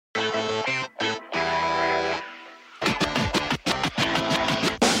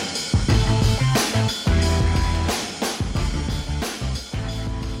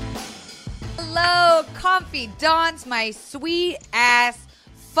confidants, my sweet ass,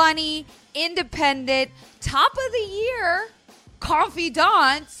 funny, independent, top of the year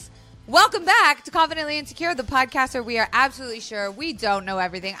confidants. Welcome back to Confidently Insecure, the podcast where we are absolutely sure we don't know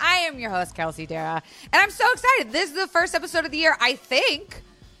everything. I am your host, Kelsey Dara, and I'm so excited. This is the first episode of the year, I think.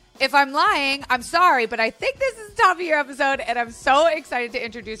 If I'm lying, I'm sorry, but I think this is the top of your episode, and I'm so excited to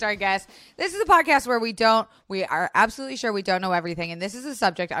introduce our guest. This is a podcast where we are absolutely sure we don't know everything, and this is a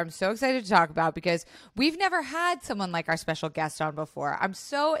subject I'm so excited to talk about because we've never had someone like our special guest on before. I'm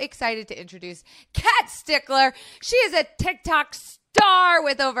so excited to introduce Kat STICKLER. She is a TikTok star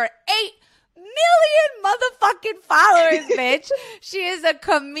with over 8 million motherfucking followers, bitch. She is a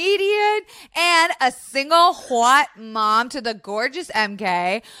comedian and a single hot mom to the gorgeous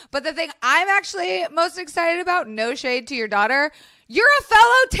MK. But the thing I'm actually most excited about, no shade to your daughter, you're a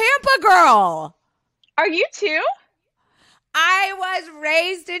fellow Tampa girl. Are you too? I was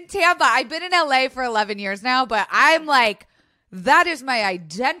raised in Tampa. I've been in LA for 11 years now, but I'm like, that is my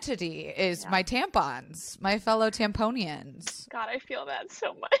identity, is my tampons, my fellow Tamponians. God, I feel that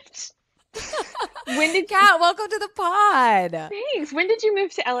so much. When did Kat, welcome to the pod. Thanks. When did you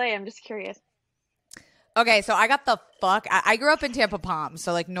move to LA? I'm just curious. Okay, so I got the fuck. I grew up in Tampa Palms,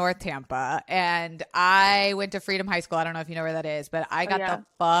 so like North Tampa, and I went to Freedom High School. I don't know if you know where that is, but I got the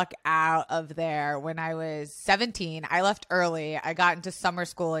fuck out of there when I was 17. I left early. I got into summer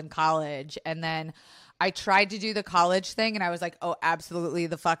school in college, and then I tried to do the college thing, and I was like, oh, absolutely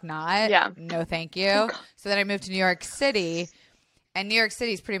the fuck not. Yeah. No, thank you. So then I moved to New York City. And New York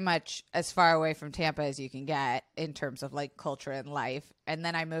City is pretty much as far away from Tampa as you can get in terms of like culture and life. And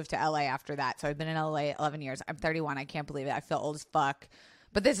then I moved to LA after that. So I've been in LA 11 years. I'm 31. I can't believe it. I feel old as fuck.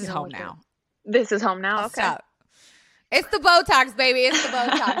 But this is home now. This is home now? Okay. So, it's the Botox, baby. It's the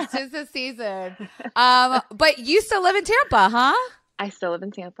Botox. It's the season. But you still live in Tampa, huh? I still live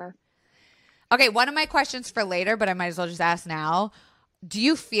in Tampa. Okay, one of my questions for later, but I might as well just ask now. Do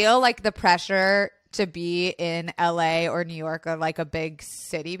you feel like the pressure to be in LA or New York or like a big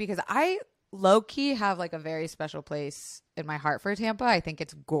city? Because I low-key have like a very special place in my heart for Tampa. I think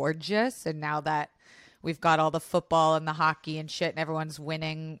it's gorgeous. And now that we've got all the football and the hockey and shit and everyone's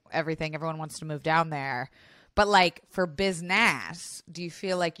winning everything, everyone wants to move down there. But like for business, do you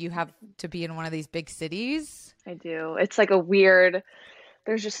feel like you have to be in one of these big cities? I do. It's like a weird,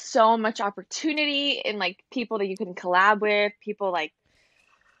 there's just so much opportunity and like people that you can collab with, people like,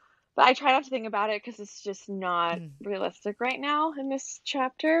 but I try not to think about it because it's just not realistic right now in this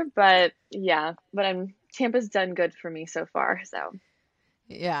chapter. But yeah, Tampa's done good for me so far. So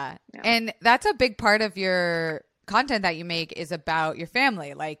yeah. And that's a big part of your content that you make is about your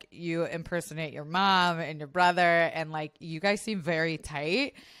family. Like you impersonate your mom and your brother, and like you guys seem very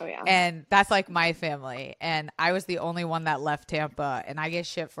tight. Oh yeah. And that's like my family. And I was the only one that left Tampa, and I get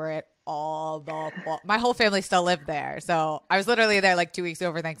shit for it. My whole family still lived there, so I was literally there like 2 weeks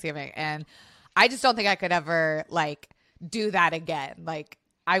over Thanksgiving, and I just don't think I could ever like do that again. Like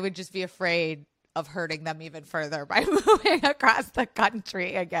I would just be afraid of hurting them even further by moving across the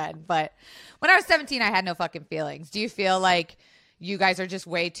country again. But when I was 17, I had no fucking feelings. Do you feel like you guys are just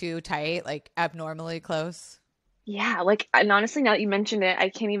way too tight, like abnormally close? Yeah, like, and honestly, now that you mentioned it, I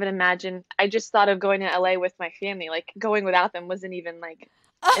can't even imagine. I just thought of going to LA with my family. Like going without them wasn't even like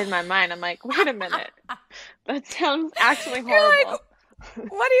in my mind. I'm like, wait a minute, that sounds actually horrible.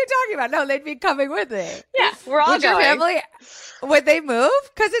 Like, what are you talking about? No, they'd be coming with it. Yeah, we're all going. Your family, would they move?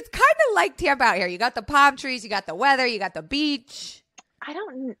 Because it's kind of like Tampa out here. You got the palm trees, you got the weather, you got the beach. I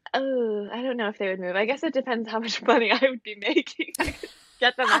don't know if they would move. I guess it depends how much money I would be making. I could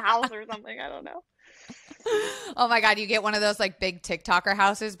get them a house or something. I don't know. Oh my God, you get one of those like big TikToker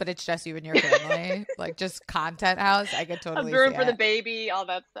houses, but it's just you and your family. Like just content house. I could totally a room see for it. the baby, all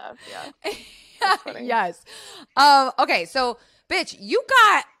that stuff. Yeah. Yes. Okay, so bitch, you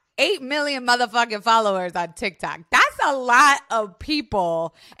got 8 million motherfucking followers on TikTok. That's a lot of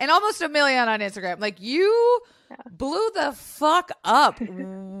people, and almost 1 million on Instagram. Like you blew the fuck up.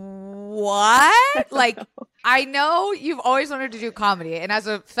 What? Like I know you've always wanted to do comedy, and as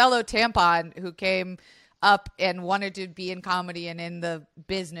a fellow tampon who came up and wanted to be in comedy and in the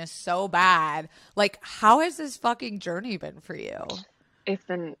business so bad, like how has this fucking journey been for you? It's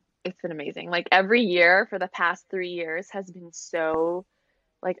been amazing. Like every year for the past 3 years has been so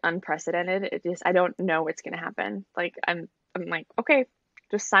like unprecedented. It just, I don't know what's gonna happen. Like I'm like, okay,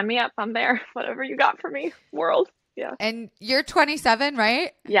 just sign me up. I'm there. Whatever you got for me, world. Yeah. And you're 27,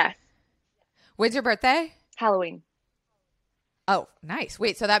 right? Yes. When's your birthday? Halloween. Oh, nice.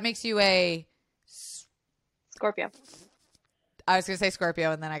 Wait, so that makes you a Scorpio. I was going to say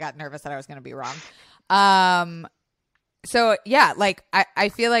Scorpio, and then I got nervous that I was going to be wrong. So yeah, like I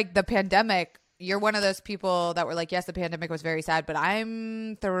feel like the pandemic, you're one of those people that were like, yes, the pandemic was very sad, but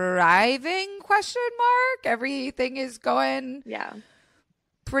I'm thriving, question mark. Everything is going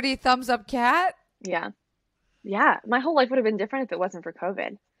pretty thumbs up cat. Yeah. Yeah. My whole life would have been different if it wasn't for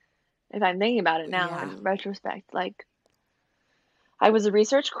COVID. If I'm thinking about it now in retrospect, like I was a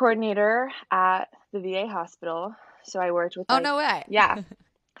research coordinator at the VA hospital. So I worked with no way. Yeah.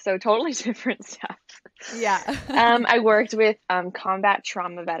 So totally different stuff. Yeah. I worked with combat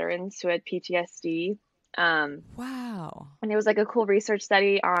trauma veterans who had PTSD. Wow. And it was like a cool research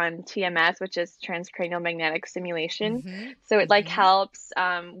study on TMS, which is transcranial magnetic stimulation. So it like helps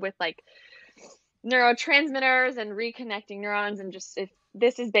with like neurotransmitters and reconnecting neurons, and just if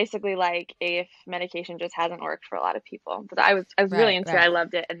this is basically like if medication just hasn't worked for a lot of people. But I was really into it. I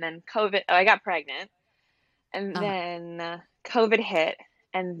loved it. And then I got pregnant, and then COVID hit,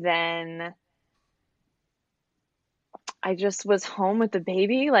 and then I just was home with the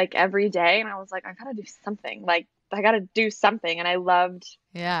baby like every day, and I was like, I gotta do something. Like I gotta do something. And I loved.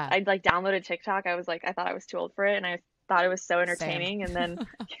 Yeah. I'd like downloaded TikTok. I was like, I thought I was too old for it, and I thought it was so entertaining. Same. And then,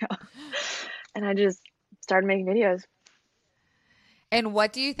 and I just started making videos. And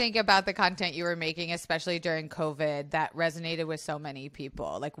what do you think about the content you were making, especially during COVID, that resonated with so many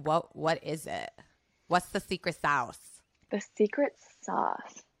people? Like, what is it? What's the secret sauce? The secret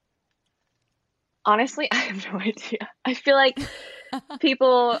sauce. Honestly, I have no idea. I feel like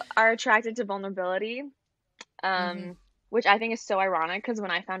people are attracted to vulnerability, which I think is so ironic, because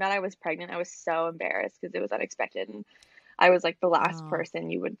when I found out I was pregnant, I was so embarrassed because it was unexpected. And I was like the last person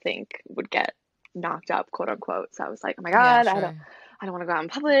you would think would get knocked up, quote unquote. So I was like, oh my God, sure. I don't want to go out in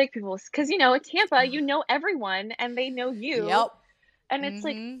public. People, because at Tampa, you know everyone and they know you. Yep. And it's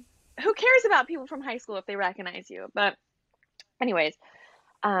like, who cares about people from high school if they recognize you? But anyways,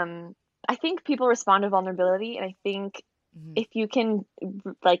 I think people respond to vulnerability, and I think if you can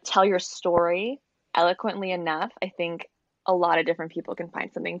like tell your story eloquently enough, I think a lot of different people can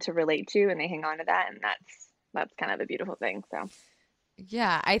find something to relate to, and they hang on to that, and that's kind of the beautiful thing. So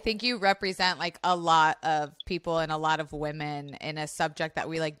yeah, I think you represent like a lot of people and a lot of women in a subject that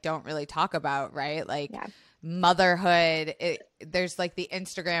we like don't really talk about, right? Like motherhood. There's like the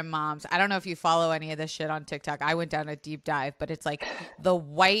Instagram moms. I don't know if you follow any of this shit on TikTok. I went down a deep dive, but it's like the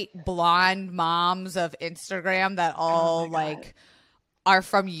white blonde moms of Instagram that all like are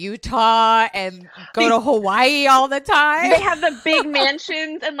from Utah and go to Hawaii all the time. They have the big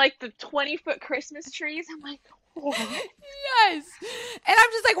mansions and like the 20-foot Christmas trees. I'm like, what? Yes. And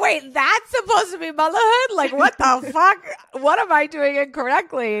I'm just like, wait, that's supposed to be motherhood? Like, what the fuck? What am I doing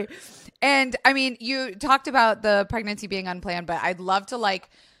incorrectly? And I mean, you talked about the pregnancy being unplanned, but I'd love to like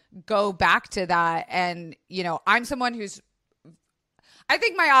go back to that. And, I'm someone I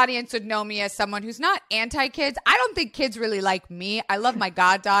think my audience would know me as someone who's not anti-kids. I don't think kids really like me. I love my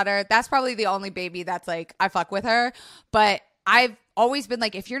goddaughter. That's probably the only baby that's like, I fuck with her. But I've always been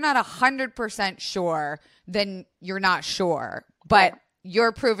like, if you're not 100% sure, then you're not sure. But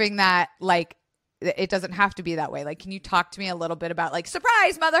you're proving that like it doesn't have to be that way. Like, can you talk to me a little bit about like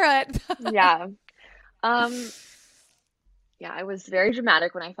surprise motherhood? Yeah. I was very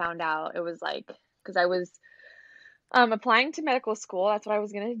dramatic when I found out. It was like, because I was applying to medical school. That's what I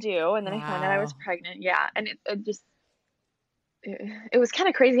was going to do. And then I found out I was pregnant. Yeah. And it was kind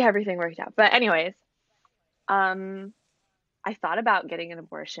of crazy how everything worked out. But anyways, I thought about getting an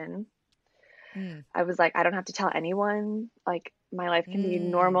abortion. I was like, I don't have to tell anyone. Like, my life can be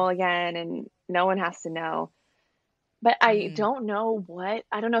normal again and no one has to know. But I don't know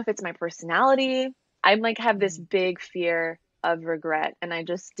I don't know if it's my personality. I like have this big fear of regret, and I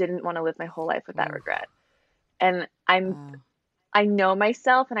just didn't want to live my whole life with that regret. And I know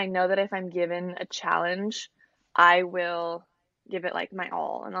myself, and I know that if I'm given a challenge, I will give it like my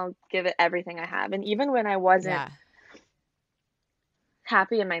all, and I'll give it everything I have. And even when I wasn't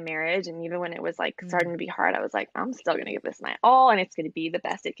happy in my marriage, and even when it was like starting to be hard, I was like, I'm still going to give this my all, and it's going to be the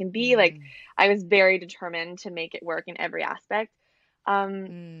best it can be. Like, I was very determined to make it work in every aspect.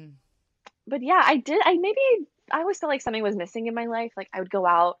 But yeah, I always felt like something was missing in my life. Like, I would go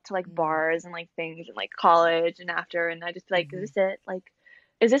out to like bars and like things in like college and after, and I just be like, is this it? Like,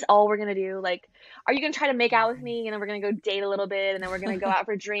 is this all we're going to do? Like, are you going to try to make out with me? And then we're going to go date a little bit, and then we're going to go out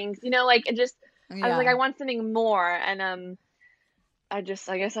for drinks, like it just, I was like, I want something more. And, I guess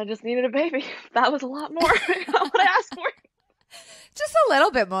I just needed a baby. That was a lot more than what I asked for. Just a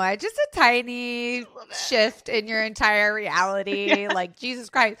little bit more. Just a tiny shift in your entire reality. Yeah. Like, Jesus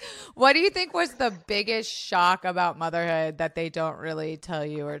Christ. What do you think was the biggest shock about motherhood that they don't really tell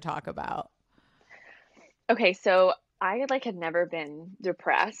you or talk about? Okay, so I had never been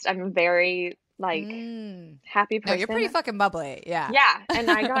depressed. I'm very like happy No, you're pretty person. fucking bubbly. Yeah. Yeah, and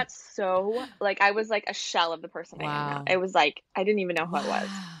I got so like I was like a shell of the person I am now. Wow. It was like I didn't even know who I was.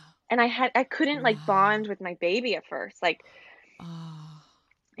 Wow. And I couldn't like Wow. bond with my baby at first. Like Oh,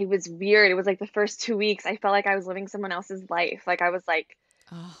 it was weird. It was like the first 2 weeks I felt like I was living someone else's life. Like I was like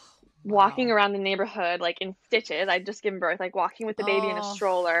oh, walking wow. around the neighborhood like in stitches. I'd just given birth, like walking with the baby in a Oh,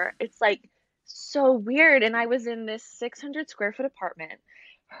 stroller. It's like so weird. And I was in this 600 square foot apartment.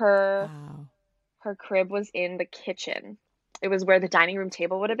 Her wow. her crib was in the kitchen. It was where the dining room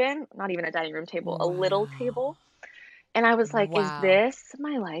table would have been. Not even a dining room table, a little Wow. table. And I was like, is Wow. this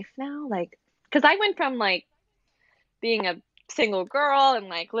my life now? Like, because I went from like being a single girl and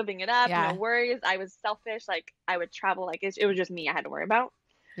like living it up, no Yeah. worries. I was selfish. Like, I would travel, like, it was just me I had to worry about.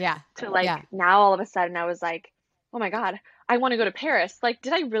 Yeah. To like, Yeah. now all of a sudden I was like, oh my God, I want to go to Paris. Like,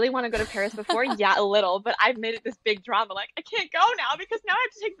 did I really want to go to Paris before? Yeah, a little, but I've made it this big drama. Like, I can't go now because now I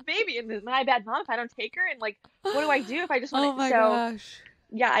have to take the baby. And then my bad mom if I don't take her. And like, what do I do if I just Oh want to? my So, gosh.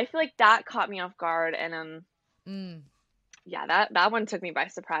 yeah, I feel like that caught me off guard. And Mm. yeah, that one took me by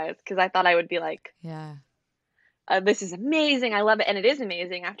surprise because I thought I would be like, Yeah. this is amazing. I love it. And it is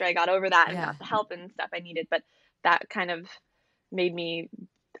amazing after I got over that and Yeah. got the help and stuff I needed. But that kind of made me,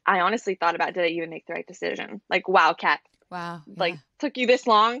 I honestly thought about, did I even make the right decision? Like, wow, Kat, Wow. Yeah. like took you this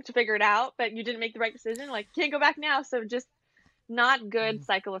long to figure it out, but you didn't make the right decision. Like, can't go back now. So just not good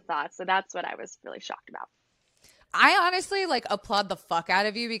cycle of thoughts. So that's what I was really shocked about. I honestly like applaud the fuck out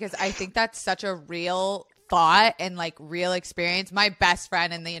of you because I think that's such a real thought and like real experience. My best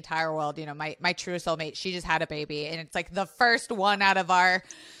friend in the entire world, you know, my true soulmate, she just had a baby and it's like the first one out of our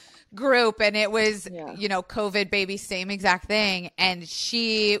group and it was, Yeah. you know, COVID baby, same exact thing. And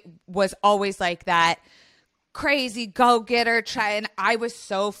she was always like that crazy go-getter and I was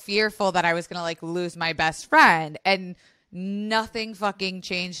so fearful that I was gonna like lose my best friend and nothing fucking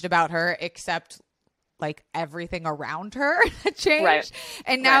changed about her except like everything around her changed. Right.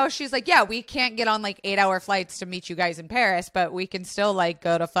 And now Right. she's like, yeah, we can't get on like 8-hour flights to meet you guys in Paris, but we can still like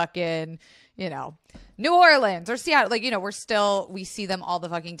go to fucking, you know, New Orleans or Seattle. Like, you know, we see them all the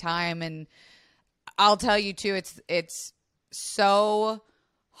fucking time. And I'll tell you too, it's so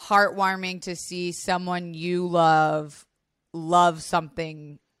heartwarming to see someone you love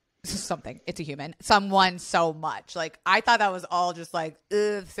it's a human, someone so much. Like I thought that was all just like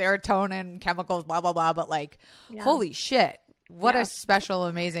serotonin chemicals, blah blah blah, but like holy shit, what a special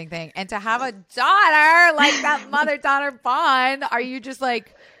amazing thing. And to have a daughter, like that mother-daughter bond, are you just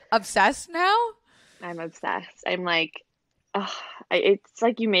like obsessed now? I'm obsessed. I'm like, oh, it's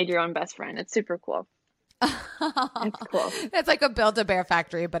like you made your own best friend. It's super cool. It's cool. It's like a Build-A-Bear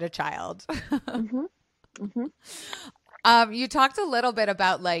factory but a child. Mm-hmm. Mm-hmm. You talked a little bit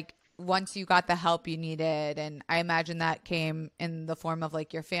about like once you got the help you needed, and I imagine that came in the form of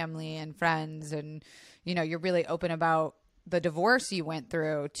like your family and friends, and you know, you're really open about the divorce you went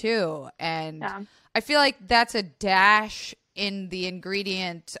through too. And I feel like that's a dash in the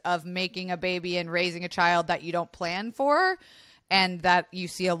ingredient of making a baby and raising a child that you don't plan for. And that you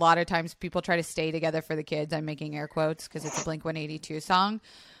see a lot of times people try to stay together for the kids. I'm making air quotes because it's a Blink-182 song.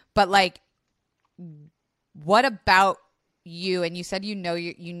 But like, what about you? And you said you knew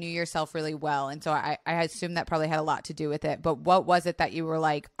yourself really well. And so I assume that probably had a lot to do with it. But what was it that you were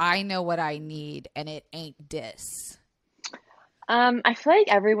like, I know what I need and it ain't this? I feel like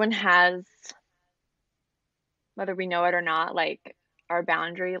everyone has, whether we know it or not, like our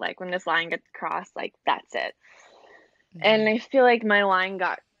boundary, like when this line gets crossed, like that's it. And I feel like my line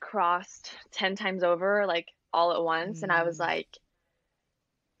got crossed 10 times over, like all at once. And I was like,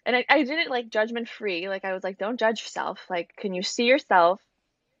 and I did it like judgment free. Like I was like, don't judge yourself. Like, can you see yourself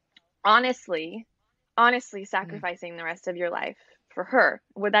honestly sacrificing the rest of your life for her?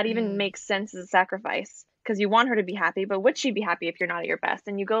 Would that even make sense as a sacrifice? Because you want her to be happy, but would she be happy if you're not at your best?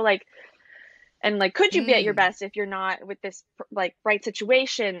 And you go like, and like, could you be at your best if you're not with this like right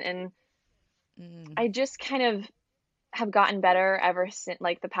situation? And I just kind of have gotten better ever since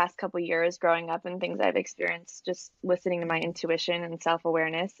like the past couple years growing up and things I've experienced, just listening to my intuition and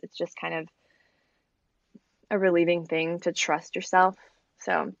self-awareness. It's just kind of a relieving thing to trust yourself.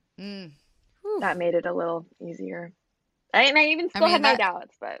 So that made it a little easier. I even still had my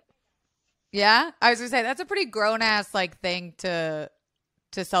doubts, but yeah, I was gonna say that's a pretty grown ass like thing to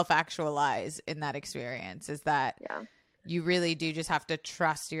self-actualize in that experience, is that you really do just have to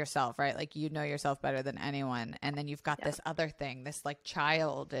trust yourself, right? Like, you know yourself better than anyone. And then you've got this other thing, this like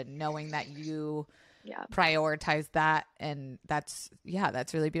child, and knowing that you prioritize that. And that's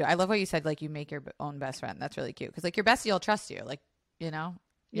really beautiful. I love what you said, like you make your own best friend. That's really cute. Cause like your bestie will trust you. Like, you know,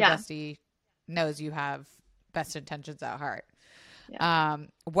 your bestie knows you have best intentions at heart.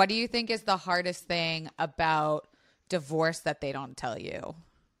 What do you think is the hardest thing about divorce that they don't tell you?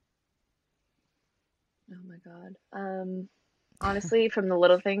 Oh my God. Honestly, from the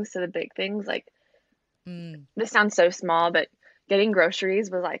little things to the big things, like this sounds so small, but getting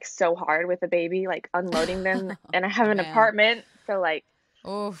groceries was like so hard with a baby, like unloading them. And I have an apartment, so like,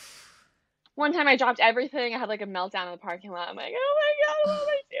 oof. One time I dropped everything. I had like a meltdown in the parking lot. I'm like, oh my God, what am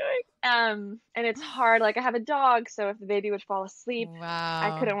I doing? And it's hard. Like I have a dog, so if the baby would fall asleep,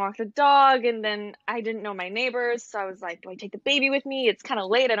 I couldn't walk the dog. And then I didn't know my neighbors, so I was like, do I take the baby with me? It's kind of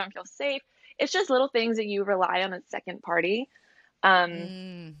late. I don't feel safe. It's just little things that you rely on a second party.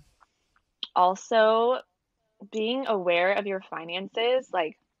 Also, being aware of your finances.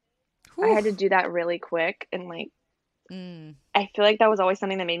 Like I had to do that really quick, and like I feel like that was always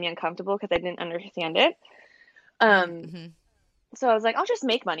something that made me uncomfortable because I didn't understand it. So I was like, I'll just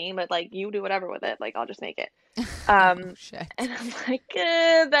make money, but like you do whatever with it. Like I'll just make it. Shit. And I'm like,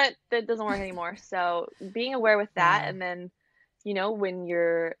 that doesn't work anymore. So being aware with that, and then, you know, when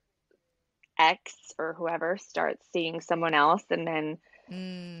your ex or whoever starts seeing someone else, and then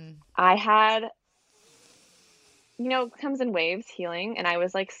I had, you know, comes in waves, healing, and I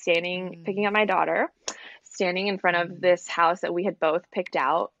was like picking up my daughter, standing in front of this house that we had both picked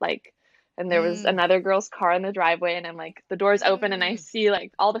out, like, and there was another girl's car in the driveway, and I'm like, the door's open, and I see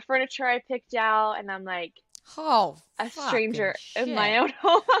like all the furniture I picked out, and I'm like, oh, a stranger in my own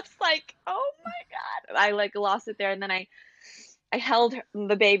home. I was like, oh my God. I like lost it there, and then I held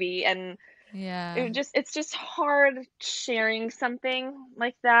the baby, and it's just hard sharing something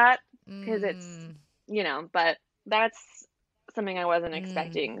like that because it's, you know, but that's something I wasn't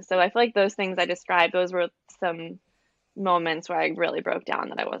expecting. So I feel like those things I described, those were some moments where I really broke down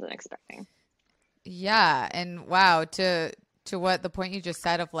that I wasn't expecting. Yeah. And wow, to what the point you just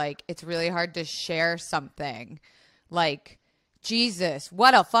said of like, it's really hard to share something. Like, Jesus,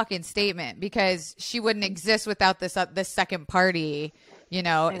 what a fucking statement, because she wouldn't exist without this second party, you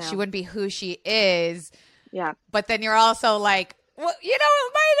know, she wouldn't be who she is. Yeah. But then you're also like, well, you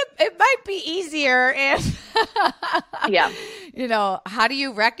know, it might be easier if, you know, how do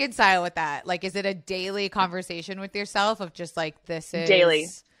you reconcile with that? Like, is it a daily conversation with yourself of just like, this is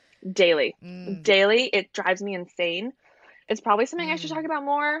daily. It drives me insane. It's probably something I should talk about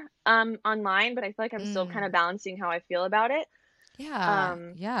more online, but I feel like I'm still kind of balancing how I feel about it.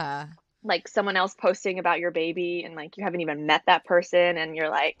 Yeah. Like someone else posting about your baby, and like you haven't even met that person, and you're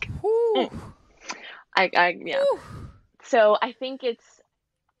like, yeah. So I think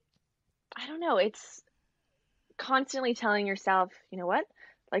I don't know, it's constantly telling yourself, you know what?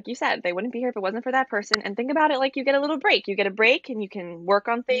 Like you said, they wouldn't be here if it wasn't for that person. And think about it like you get a little break. You get a break and you can work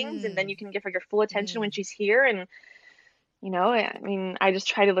on things, and then you can give her your full attention when she's here. And, you know, I mean, I just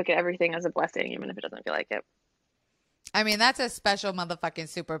try to look at everything as a blessing, even if it doesn't feel like it. I mean, that's a special motherfucking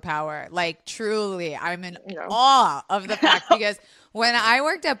superpower. Like, truly, I'm in awe of the fact, because when I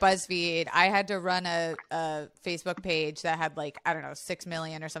worked at BuzzFeed, I had to run a Facebook page that had like, I don't know, 6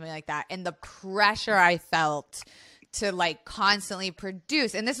 million or something like that. And the pressure I felt to like constantly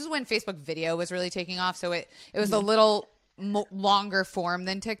produce. And this is when Facebook video was really taking off. So it was a little longer form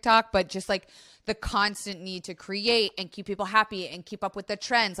than TikTok, but just like the constant need to create and keep people happy and keep up with the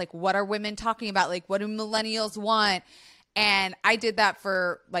trends. Like, what are women talking about? Like, what do millennials want? And I did that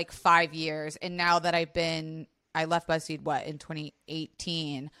for like 5 years. And now that I left BuzzFeed, in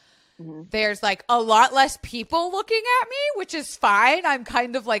 2018, there's like a lot less people looking at me, which is fine. I'm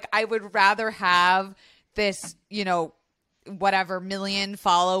kind of like, I would rather have this, you know, whatever million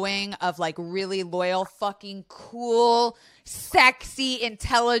following of like really loyal, fucking cool, sexy,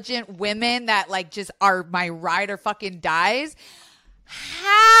 intelligent women that like just are my ride or fucking dies.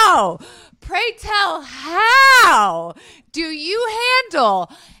 How? Pray tell, how do you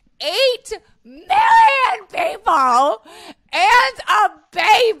handle 8 million people and a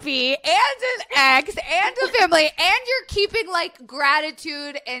baby and an ex and a family, and you're keeping like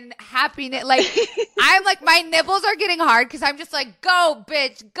gratitude and happiness? Like, I'm like, my nipples are getting hard because I'm just like, go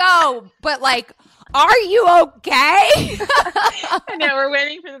bitch, go. But like, are you okay? I know, we're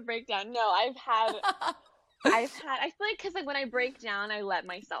waiting for the breakdown. No, I feel like, because like when I break down, I let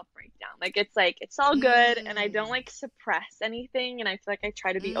myself break down. Like it's all good, and I don't like suppress anything, and I feel like I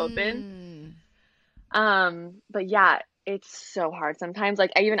try to be open. But yeah, it's so hard sometimes.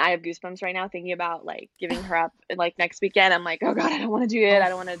 Like I have goosebumps right now thinking about like giving her up like next weekend. I'm like, oh God, I don't want to do it. I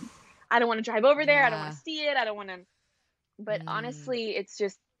don't want to drive over there. I don't want to see it. I don't want to. But honestly, it's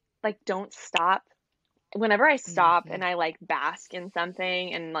just like, don't stop. Whenever I stop and I like bask in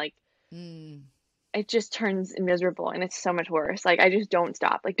something, and like it just turns miserable, and it's so much worse. Like I just don't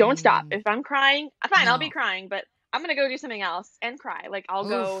stop. Like, don't stop. If I'm crying, fine, I'll be crying, but I'm going to go do something else and cry. Like I'll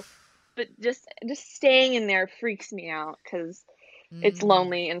go, Oof. but just staying in there freaks me out because it's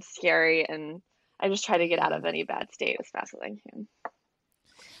lonely and scary. And I just try to get out of any bad state as fast as I can.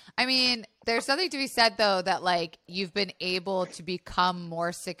 I mean, there's something to be said, though, that like you've been able to become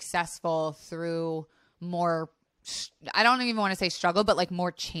more successful through more, I don't even want to say struggle, but like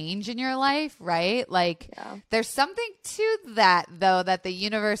more change in your life, right? Like there's something to that, though, that the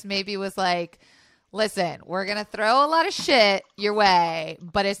universe maybe was like, listen, we're going to throw a lot of shit your way,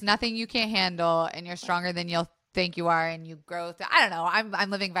 but it's nothing you can't handle, and you're stronger than you'll think you are, and you grow through. I don't know.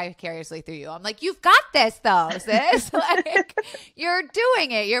 I'm living vicariously through you. I'm like, you've got this though, sis. Like you're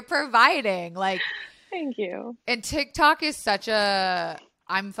doing it. You're providing. Like, thank you. And TikTok is such a.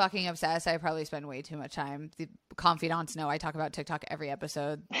 I'm fucking obsessed. I probably spend way too much time. The confidants know I talk about TikTok every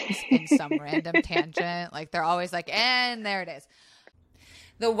episode in some random tangent. Like they're always like, and there it is.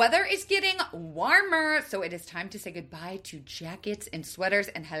 The weather is getting warmer, so it is time to say goodbye to jackets and sweaters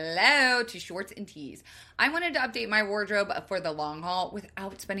and hello to shorts and tees. I wanted to update my wardrobe for the long haul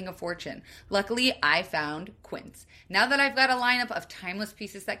without spending a fortune. Luckily, I found Quince. Now that I've got a lineup of timeless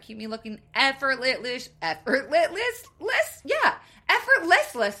pieces that keep me looking effortlessly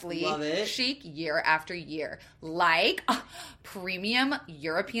chic year after year. Like premium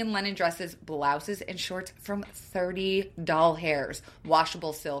European linen dresses, blouses, and shorts from 30 doll hairs,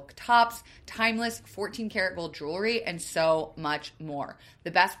 washable silk tops, timeless 14-karat gold jewelry, and so much more.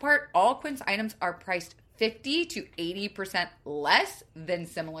 The best part, all Quince items are priced 50 to 80% less than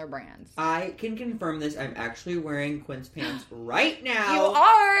similar brands. I can confirm this. I'm actually wearing Quince pants right now. You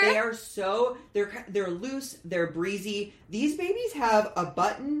are? They are so, they're loose, they're breezy. These babies have a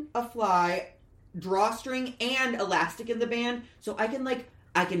button, a fly, drawstring, and elastic in the band. So I can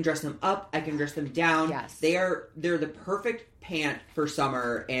dress them up, I can dress them down. Yes. They're the perfect pant for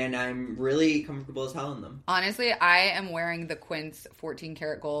summer, and I'm really comfortable as hell in them. Honestly, I am wearing the Quince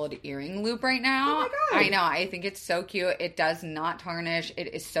 14-karat gold earring loop right now. Oh my God. I know. I think it's so cute. It does not tarnish.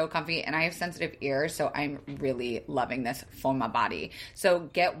 It is so comfy, and I have sensitive ears, so I'm really loving this for my body. So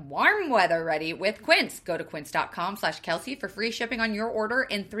get warm weather ready with Quince. Go to quince.com/Kelsey for free shipping on your order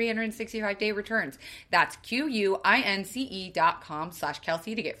and 365-day returns. That's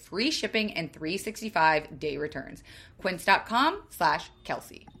QUINCE.com/Kelsey to get free shipping and 365-day returns.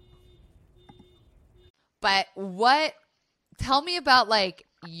 Quince.com/Kelsey. But tell me about like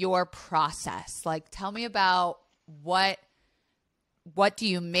your process. Like tell me about what do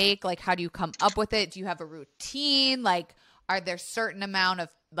you make? Like how do you come up with it? Do you have a routine? Like are there certain amount of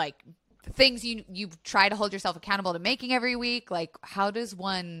like things you try to hold yourself accountable to making every week? Like how does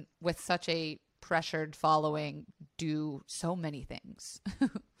one with such a pressured following do so many things?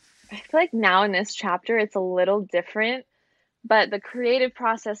 I feel like now in this chapter, it's a little different, but the creative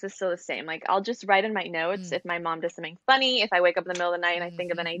process is still the same. Like I'll just write in my notes if my mom does something funny, if I wake up in the middle of the night and I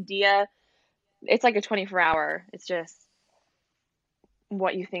think of an idea. It's like a 24-hour. It's just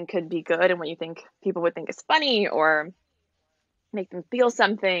what you think could be good and what you think people would think is funny or make them feel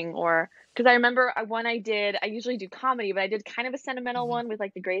something. Or because I remember one I usually do comedy, but I did kind of a sentimental one with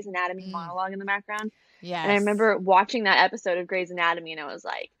like the Grey's Anatomy monologue in the background. Yes. And I remember watching that episode of Grey's Anatomy and I was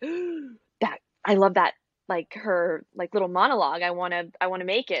like, I love that, like her like little monologue. I want to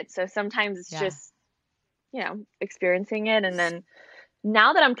make it. So sometimes it's just, experiencing it. And then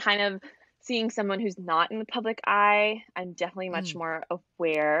now that I'm kind of seeing someone who's not in the public eye, I'm definitely much more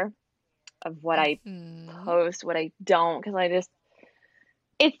aware of what I post, what I don't, because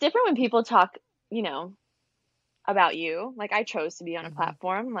it's different when people talk, about you. Like I chose to be on a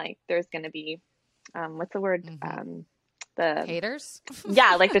platform. Like there's going to be, what's the word? The haters?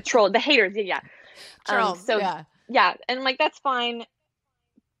 Yeah, like the haters. Yeah. Trolls, yeah. And like, that's fine.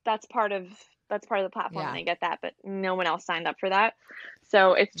 That's part of the platform. And I get that, but no one else signed up for that.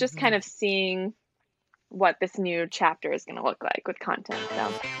 So it's just kind of seeing what this new chapter is going to look like with content.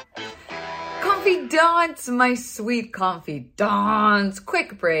 So. Confidants, my sweet confidants.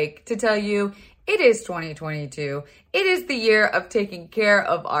 Quick break to tell you it is 2022. It is the year of taking care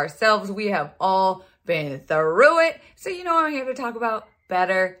of ourselves. We have all been through it. So I'm here to talk about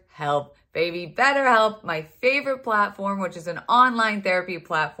BetterHelp. Baby, BetterHelp, my favorite platform, which is an online therapy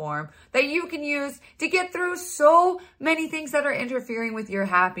platform that you can use to get through so many things that are interfering with your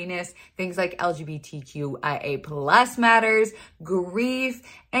happiness. Things like LGBTQIA+ matters, grief,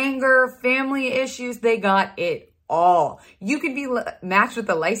 anger, family issues. They got it all. You can be matched with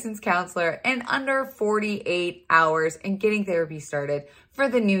a licensed counselor in under 48 hours and getting therapy started for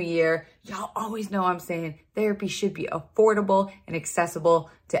the new year. Y'all always know I'm saying therapy should be affordable and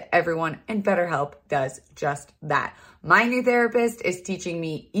accessible to everyone, and BetterHelp does just that. My new therapist is teaching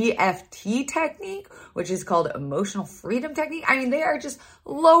me EFT technique, which is called emotional freedom technique. I mean, they are just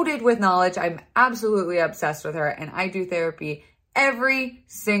loaded with knowledge. I'm absolutely obsessed with her, and I do therapy every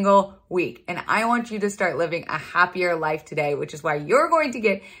single week. And I want you to start living a happier life today, which is why you're going to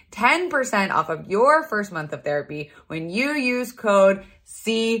get 10% off of your first month of therapy when you use code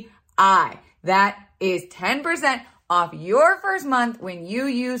CI. That is 10% off your first month when you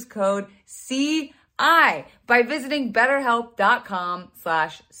use code CI by visiting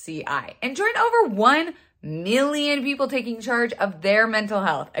betterhelp.com/CI and join over 1 million people taking charge of their mental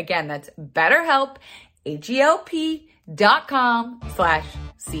health. Again, that's BetterHelp, HELP.com/CI.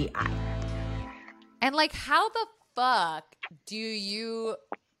 And like, how the fuck do you,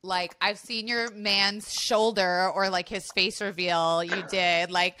 like, I've seen your man's shoulder or like his face reveal you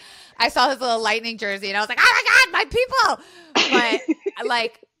did. Like, I saw his little lightning jersey and I was like, oh my God, my people. But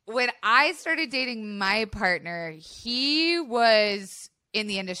like, when I started dating my partner, he was in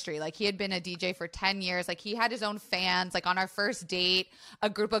the industry. Like, he had been a DJ for 10 years. Like, he had his own fans. Like, on our first date, a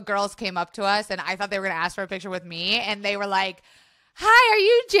group of girls came up to us and I thought they were going to ask for a picture with me. And they were like, hi, are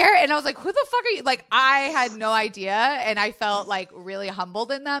you Jared? And I was like, who the fuck are you? Like, I had no idea. And I felt like really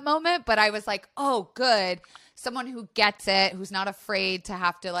humbled in that moment. But I was like, oh, good. Someone who gets it, who's not afraid to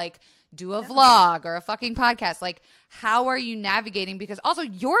have to like do a vlog or a fucking podcast. Like, how are you navigating? Because also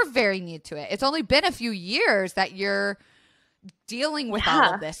you're very new to it. It's only been a few years that you're dealing with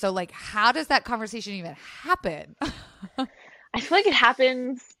all of this. So like, how does that conversation even happen? I feel like it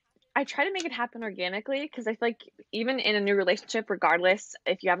happens. I try to make it happen organically because I feel like even in a new relationship, regardless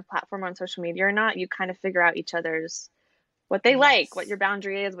if you have a platform on social media or not, you kind of figure out each other's what they like, what your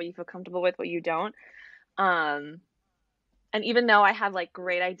boundary is, what you feel comfortable with, what you don't. And even though I have like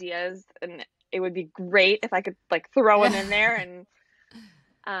great ideas and it would be great if I could like throw them in there, and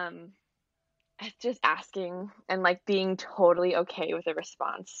it's just asking and like being totally okay with a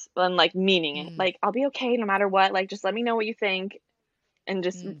response and like meaning it. Like, I'll be okay no matter what. Like, just let me know what you think. And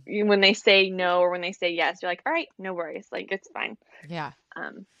just when they say no or when they say yes, you're like, all right, no worries. Like, it's fine. Yeah.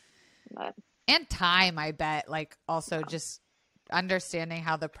 But and time, I bet, like also just understanding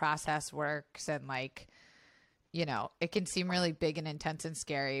how the process works, and like, you know, it can seem really big and intense and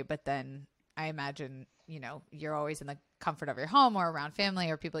scary, but then I imagine, you know, you're always in the comfort of your home or around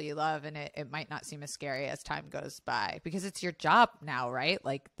family or people you love, and it might not seem as scary as time goes by because it's your job now, right?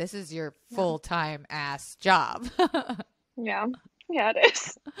 Like, this is your full-time ass job. Yeah, it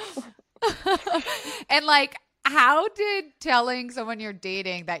is. And like, how did telling someone you're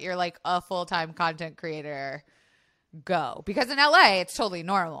dating that you're like a full-time content creator go? Because in LA, it's totally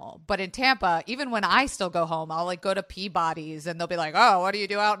normal. But in Tampa, even when I still go home, I'll like go to Peabody's and they'll be like, oh, what do you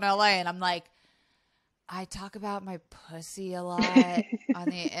do out in LA? And I'm like, I talk about my pussy a lot on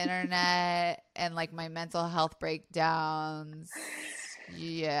the internet and like my mental health breakdowns.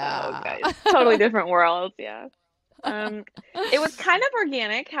 Yeah. Oh, guys. Totally different worlds. Yeah. It was kind of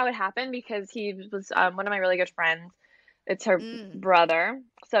organic how it happened because he was one of my really good friends. It's her brother.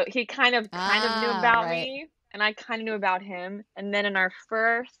 So he kind of knew about me, and I kind of knew about him. And then in our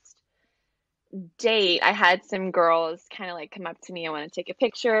first date, I had some girls kind of like come up to me. I want to take a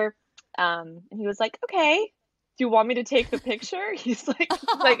picture. And he was like, okay, do you want me to take the picture? He's like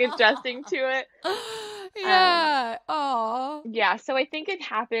adjusting to it. Yeah. Oh. Yeah. So I think it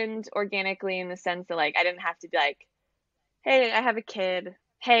happened organically in the sense that like, I didn't have to be like, hey, I have a kid.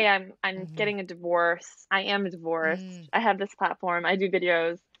 Hey, I'm getting a divorce. I am divorced. I have this platform. I do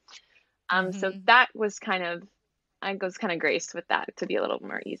videos. So that was I was kind of graced with that to be a little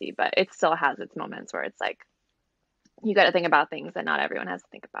more easy, but it still has its moments where it's like, you got to think about things that not everyone has to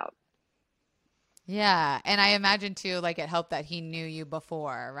think about. Yeah. And I imagine too, like, it helped that he knew you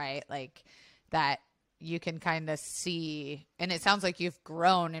before, right? Like, that you can kind of see, and it sounds like you've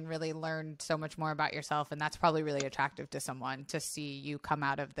grown and really learned so much more about yourself. And that's probably really attractive to someone to see you come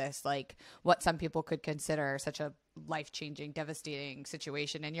out of this, like what some people could consider such a life-changing, devastating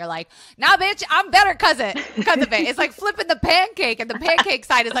situation. And you're like, nah, bitch, I'm better because of it. It's like flipping the pancake, and the pancake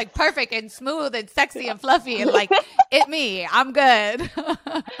side is like perfect and smooth and sexy and fluffy. And like, I'm good.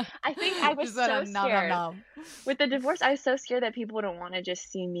 I think I was so scared. With the divorce, I was so scared that people wouldn't want to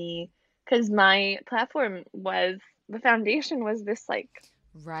just see me. Because my platform the foundation was this like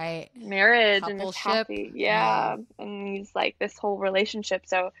marriage and this happy, and he's like this whole relationship.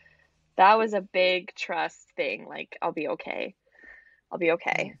 So that was a big trust thing. Like, I'll be okay. I'll be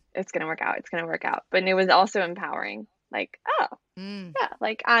okay. It's going to work out. It's going to work out. But it was also empowering. Like, oh, yeah,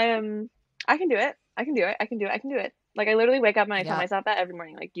 like I can do it. I can do it. I can do it. I can do it. Like I literally wake up and I tell myself that every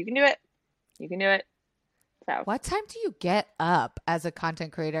morning, like, you can do it. You can do it. So what time do you get up as a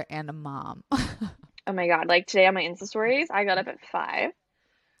content creator and a mom? oh my God. Like today on my Insta stories, I got up at 5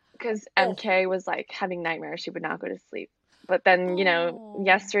 because MK was like having nightmares. She would not go to sleep. But then, you know,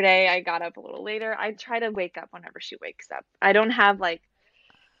 yesterday I got up a little later. I try to wake up whenever she wakes up. I don't have like,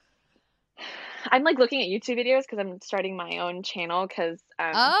 I'm like looking at YouTube videos because I'm starting my own channel because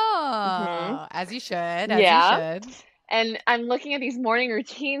as you should, as you should. And I'm looking at these morning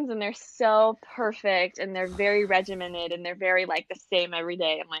routines and they're so perfect and they're very regimented and they're very like the same every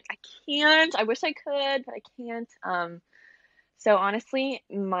day. I'm like, I can't. I wish I could, but I can't. So honestly,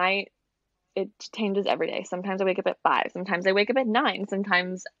 it changes every day. Sometimes I wake up at 5. Sometimes I wake up at 9.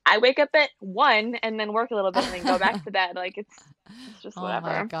 Sometimes I wake up at 1 and then work a little bit and then go back to bed. Like it's just whatever.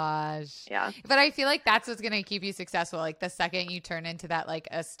 Oh my gosh. Yeah. But I feel like that's what's going to keep you successful. Like the second you turn into that like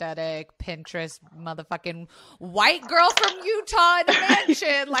aesthetic Pinterest motherfucking white girl from Utah in a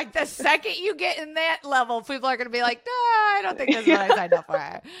mansion, like the second you get in that level, people are going to be like, nah, I don't think this is what I signed up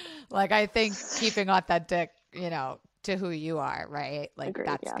for. Like I think keeping authentic, you know, to who you are, right? Like Agreed,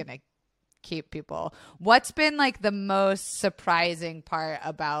 that's going to keep people. What's been like the most surprising part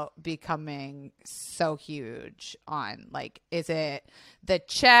about becoming so huge on, like, is it the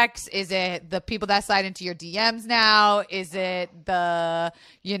checks? Is it the people that slide into your DMs now? Is it the,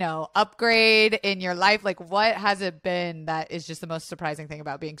 you know, upgrade in your life? Like what has it been that is just the most surprising thing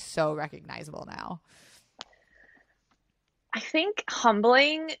about being so recognizable now? I think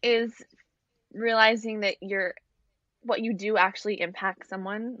humbling is realizing that what you do actually impacts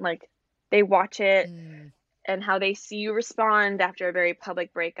someone. Like they watch it and how they see you respond after a very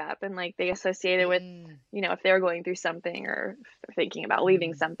public breakup and like they associate it with, you know, if they're going through something or if they're thinking about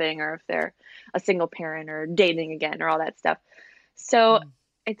leaving something or if they're a single parent or dating again or all that stuff. So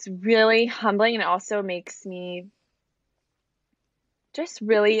it's really humbling and it also makes me just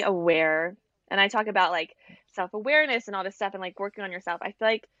really aware. And I talk about like self-awareness and all this stuff and like working on yourself. I feel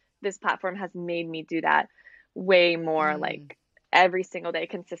like this platform has made me do that way more like every single day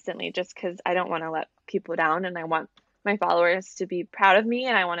consistently just because I don't want to let people down and I want my followers to be proud of me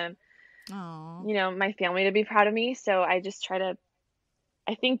and I want to, you know, my family to be proud of me. So I just try to,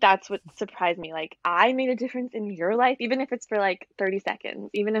 I think that's what surprised me. Like I made a difference in your life, even if it's for like 30 seconds,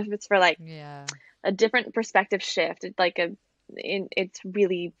 even if it's for like a different perspective shift. It's like it's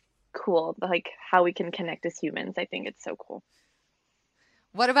really cool. Like how we can connect as humans. I think it's so cool.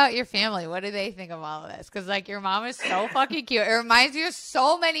 What about your family? What do they think of all of this? Because, like, your mom is so fucking cute. It reminds me of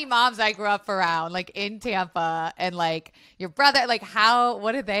so many moms I grew up around, like, in Tampa. And, like, your brother, like,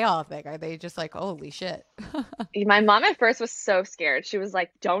 what did they all think? Are they just like, holy shit? My mom at first was so scared. She was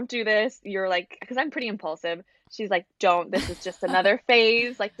like, don't do this. You're like, because I'm pretty impulsive. She's like, don't. This is just another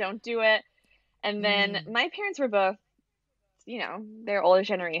phase. Like, don't do it. And then my parents were both, you know, they're older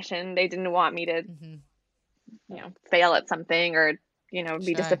generation. They didn't want me to, you know, fail at something or, you know,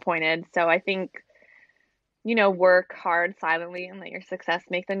 be disappointed. So I think, you know, work hard silently and let your success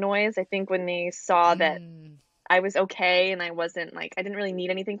make the noise. I think when they saw that I was okay and I wasn't like, I didn't really need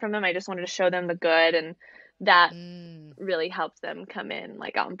anything from them. I just wanted to show them the good and that really helped them come in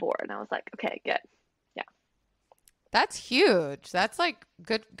like on board. And I was like, okay, good. Yeah. That's huge. That's like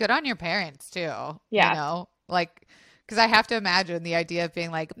good on your parents too. Yeah. You know, like, because I have to imagine the idea of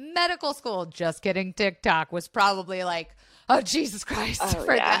being like medical school, just getting TikTok was probably like, oh, Jesus Christ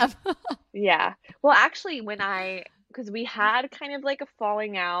for them. Yeah. Well, actually, because we had kind of like a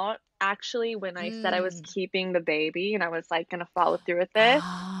falling out, actually, when I said I was keeping the baby and I was like going to follow through with this.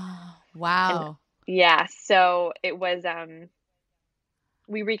 Wow. And, yeah. So it was,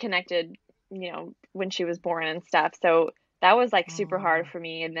 we reconnected, you know, when she was born and stuff. So that was like super hard for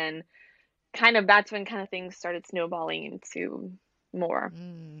me. And then kind of, that's when kind of things started snowballing into more.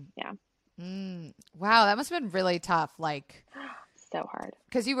 Yeah. Wow, that must have been really tough. Like, so hard.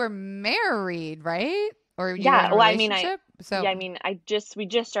 Because you were married, right? Or you yeah, were in a well, relationship? I mean, we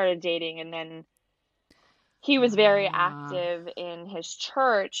just started dating, and then he was very active in his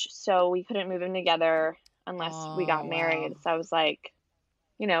church, so we couldn't move in together unless we got married. So I was like,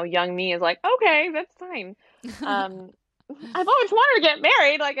 you know, young me is like, okay, that's fine. I've always wanted to get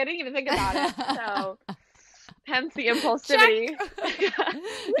married. Like, I didn't even think about it. So hence the impulsivity.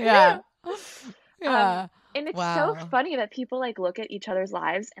 Yeah. And it's so funny that people like look at each other's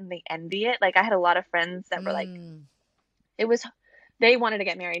lives and they envy it. Like I had a lot of friends that were like, they wanted to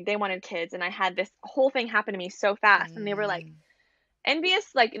get married, they wanted kids, and I had this whole thing happen to me so fast, and they were like, envious,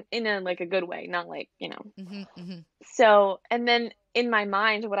 like in a like a good way, not like, Mm-hmm, mm-hmm. So, and then in my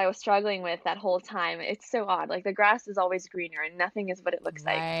mind, what I was struggling with that whole time, it's so odd. Like the grass is always greener and nothing is what it looks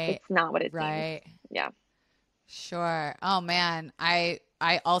like. Right. It's not what it seems. Right. Yeah. Sure. Oh man, I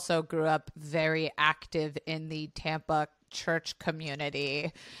also grew up very active in the Tampa church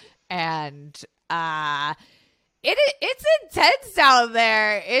community, and it's intense out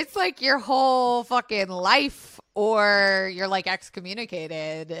there. It's like your whole fucking life, or you're like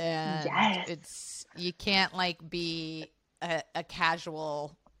excommunicated, and Yes. you can't like be a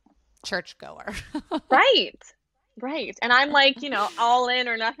casual churchgoer. Right. Right. And I'm like, all in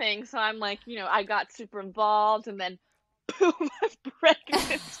or nothing. So I'm like, I got super involved and then boom, I'm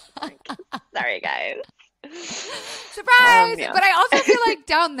pregnant. Sorry, guys. Surprise! Yeah. But I also feel like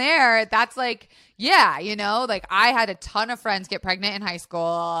down there, that's like, yeah, like I had a ton of friends get pregnant in high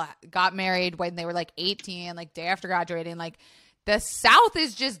school, got married when they were like 18, like day after graduating. Like the South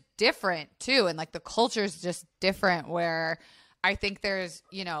is just different too. And like the culture is just different, where I think there's,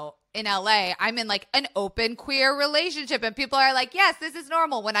 in LA, I'm in like an open queer relationship and people are like, yes, this is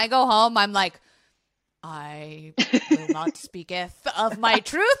normal. When I go home, I'm like, I will not speaketh of my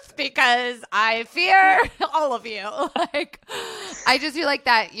truth because I fear all of you. Like, I just feel like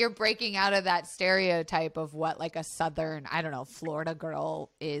that you're breaking out of that stereotype of what like a Southern, I don't know, Florida girl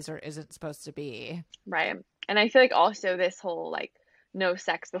is or isn't supposed to be. Right. And I feel like also this whole like no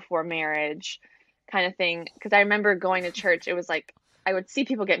sex before marriage kind of thing. Because I remember going to church, it was like, I would see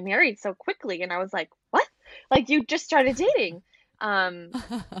people get married so quickly and I was like, what? Like you just started dating.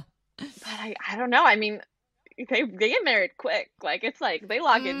 But I don't know. I mean, they get married quick. Like it's like they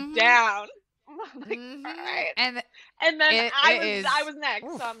lock it down. I'm like, all right. And then I was next.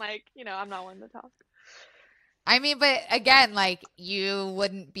 Oof. So I'm like, I'm not one to talk. I mean, but again, like you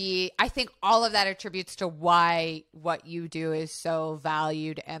wouldn't be, I think all of that attributes to why what you do is so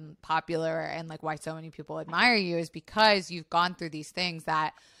valued and popular, and like why so many people admire you is because you've gone through these things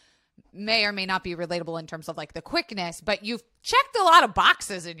that may or may not be relatable in terms of like the quickness, but you've checked a lot of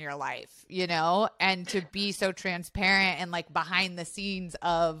boxes in your life, and to be so transparent and like behind the scenes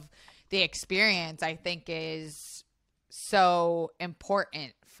of the experience, I think is so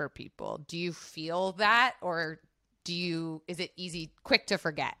important for people. Do you feel that, or is it quick to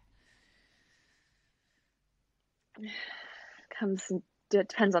forget?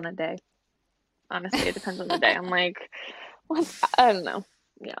 Depends on the day. Honestly, it depends on the day. I'm like, I don't know.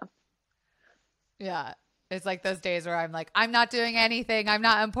 Yeah. It's like those days where I'm like, I'm not doing anything. I'm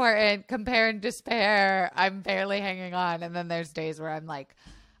not important. Compare and despair. I'm barely hanging on. And then there's days where I'm like,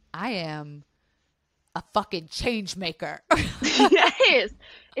 I am a fucking change maker. Yes.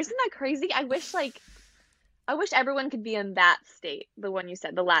 Isn't that crazy? I wish everyone could be in that state. The one you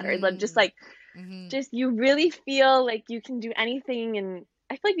said, the latter. Just like, just you really feel like you can do anything. And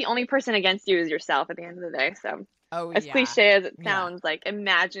I feel like the only person against you is yourself at the end of the day. So as cliche as it sounds, like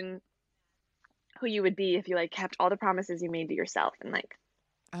imagine who you would be if you like kept all the promises you made to yourself and like,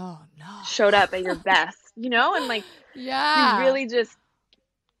 oh no, showed up at your best, and like, you really just,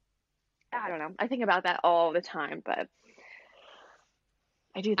 I don't know. I think about that all the time, but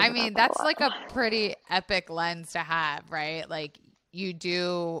I do think about that that's a lot. like a pretty epic lens to have, right? Like you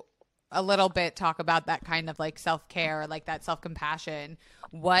do a little bit talk about that kind of like self-care, like that self-compassion.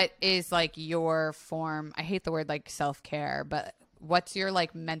 What is like your form? I hate the word like self-care, but what's your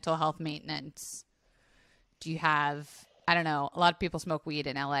like mental health maintenance? Do you have, I don't know, a lot of people smoke weed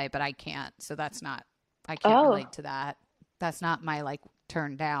in LA, but I can't. So I can't relate to that. That's not my like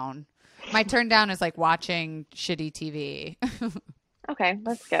turn down. My turn down is like watching shitty TV. Okay,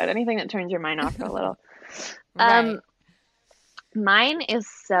 that's good. Anything that turns your mind off for a little. Right. Mine is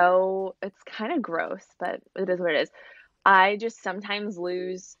it's kind of gross, but it is what it is. I just sometimes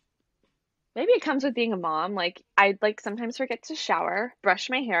lose. Maybe it comes with being a mom. Like I like sometimes forget to shower, brush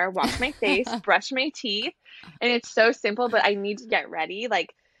my hair, wash my face, brush my teeth. And it's so simple, but I need to get ready.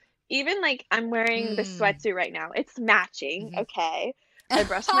 Like even like I'm wearing the sweatsuit right now. It's matching. Okay. I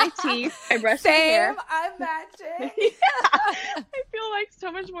brush my teeth. I brush my hair. I'm matching. I feel like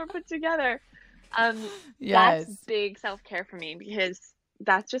so much more put together. Yes. That's big self-care for me because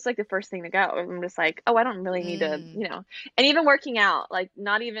that's just like the first thing to go. I'm just like, oh, I don't really need to, and even working out, like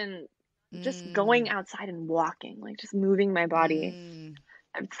not even just going outside and walking, like just moving my body.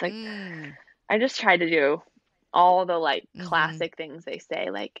 It's like, I just try to do all the like classic things they say,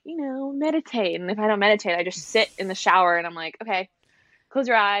 like, meditate. And if I don't meditate, I just sit in the shower and I'm like, okay, close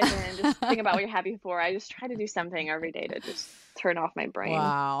your eyes and just think about what you're happy for. I just try to do something every day to just turn off my brain.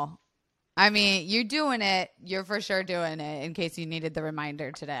 Wow. I mean, you're doing it. You're for sure doing it, in case you needed the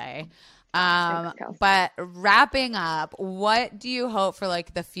reminder today. Thanks, Kelsey. But wrapping up, what do you hope for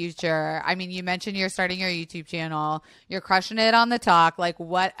like the future? I mean, you mentioned you're starting your YouTube channel. You're crushing it on the talk. Like,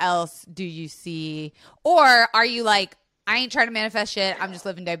 what else do you see? Or are you like, I ain't trying to manifest shit. I'm just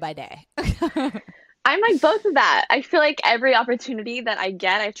living day by day. I'm like both of that. I feel like every opportunity that I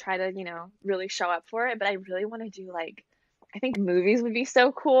get, I try to, really show up for it. But I really want to do like, I think movies would be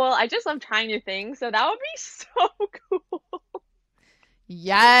so cool. I just love trying new things. So that would be so cool.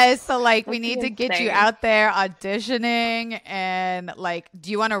 Yes. So like we That'd need be to get you insane. out there auditioning and like,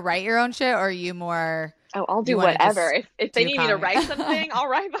 do you want to write your own shit or are you more? Oh, I'll You do wanna whatever. just If they do need me to comedy. write something, I'll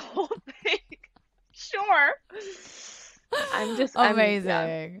write the whole thing. Sure. I'm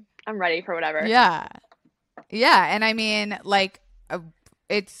Amazing. I'm ready for whatever. Yeah. And I mean, like,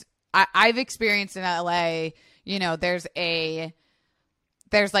 I've experienced in LA,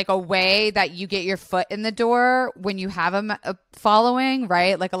 there's like a way that you get your foot in the door when you have a following,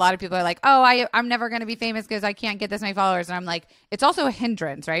 right? Like a lot of people are like, oh, I'm never going to be famous because I can't get this many followers. And I'm like, it's also a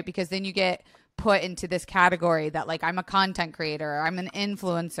hindrance, right? Because then you get put into this category that like I'm a content creator, I'm an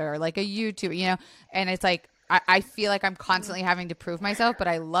influencer, like a YouTuber, and it's like, I feel like I'm constantly having to prove myself, but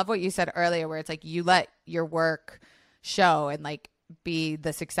I love what you said earlier where it's like you let your work show and like be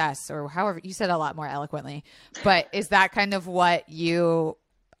the success or however you said a lot more eloquently. But is that kind of what you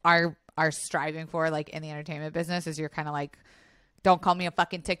are striving for like in the entertainment business? Is you're kind of like, don't call me a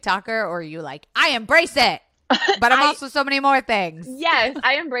fucking TikToker, or are you like, I embrace it, but I'm also so many more things. Yes,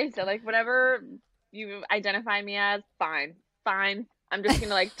 I embrace it. Like whatever you identify me as, fine. I'm just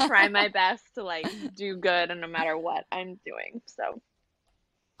gonna like try my best to like do good, and no matter what I'm doing. So.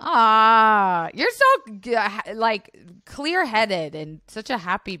 You're so like clear-headed and such a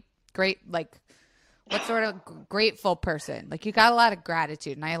happy, great, like what sort of grateful person. Like you got a lot of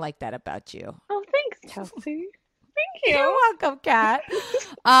gratitude, and I like that about you. Oh, thanks, Kelsey. Thank you. You're welcome, Kat.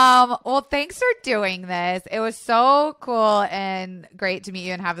 Well, thanks for doing this. It was so cool and great to meet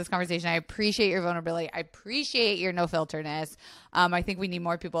you and have this conversation. I appreciate your vulnerability. I appreciate your no filterness. I think we need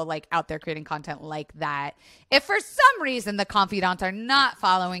more people like out there creating content like that. If for some reason the confidants are not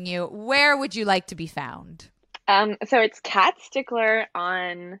following you, where would you like to be found? So it's Kat Stickler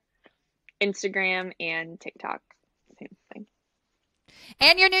on Instagram and TikTok. Same thing.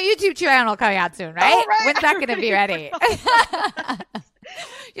 And your new YouTube channel coming out soon, right? Oh, right. When's that going to be ready?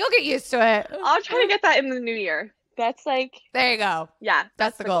 You'll get used to it. I'll try to get that in the new year. That's like, There you go. yeah,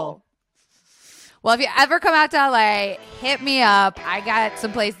 That's the goal. Well, if you ever come out to LA, hit me up. I got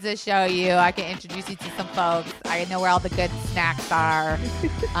some places to show you. I can introduce you to some folks. I know where all the good snacks are.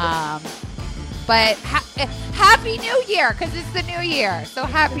 But Happy New Year, because it's the new year. So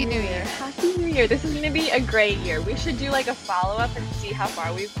Happy New Year. Happy New Year. This is going to be a great year. We should do like a follow-up and see how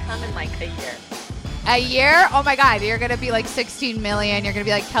far we've come in like a year. A year? Oh my God, you're gonna be like 16 million. You're gonna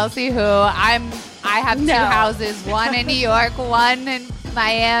be like Kelsey who. I have two houses, one in New York, one in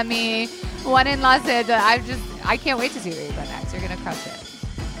Miami, one in Los Angeles. I can't wait to see where you go next. You're gonna crush it.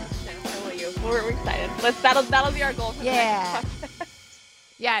 So will you. We're excited. That'll be our goal for the next podcast.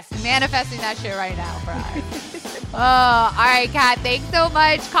 Yes, manifesting that shit right now for us. Oh, all right, Kat. Thanks so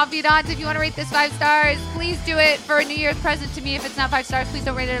much. Confidants, if you want to rate this 5 stars, please do it for a New Year's present to me. If it's not 5 stars, please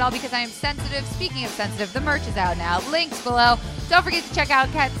don't rate it at all because I am sensitive. Speaking of sensitive, the merch is out now. Links below. Don't forget to check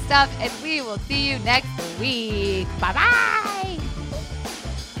out Kat's stuff, and we will see you next week. Bye-bye.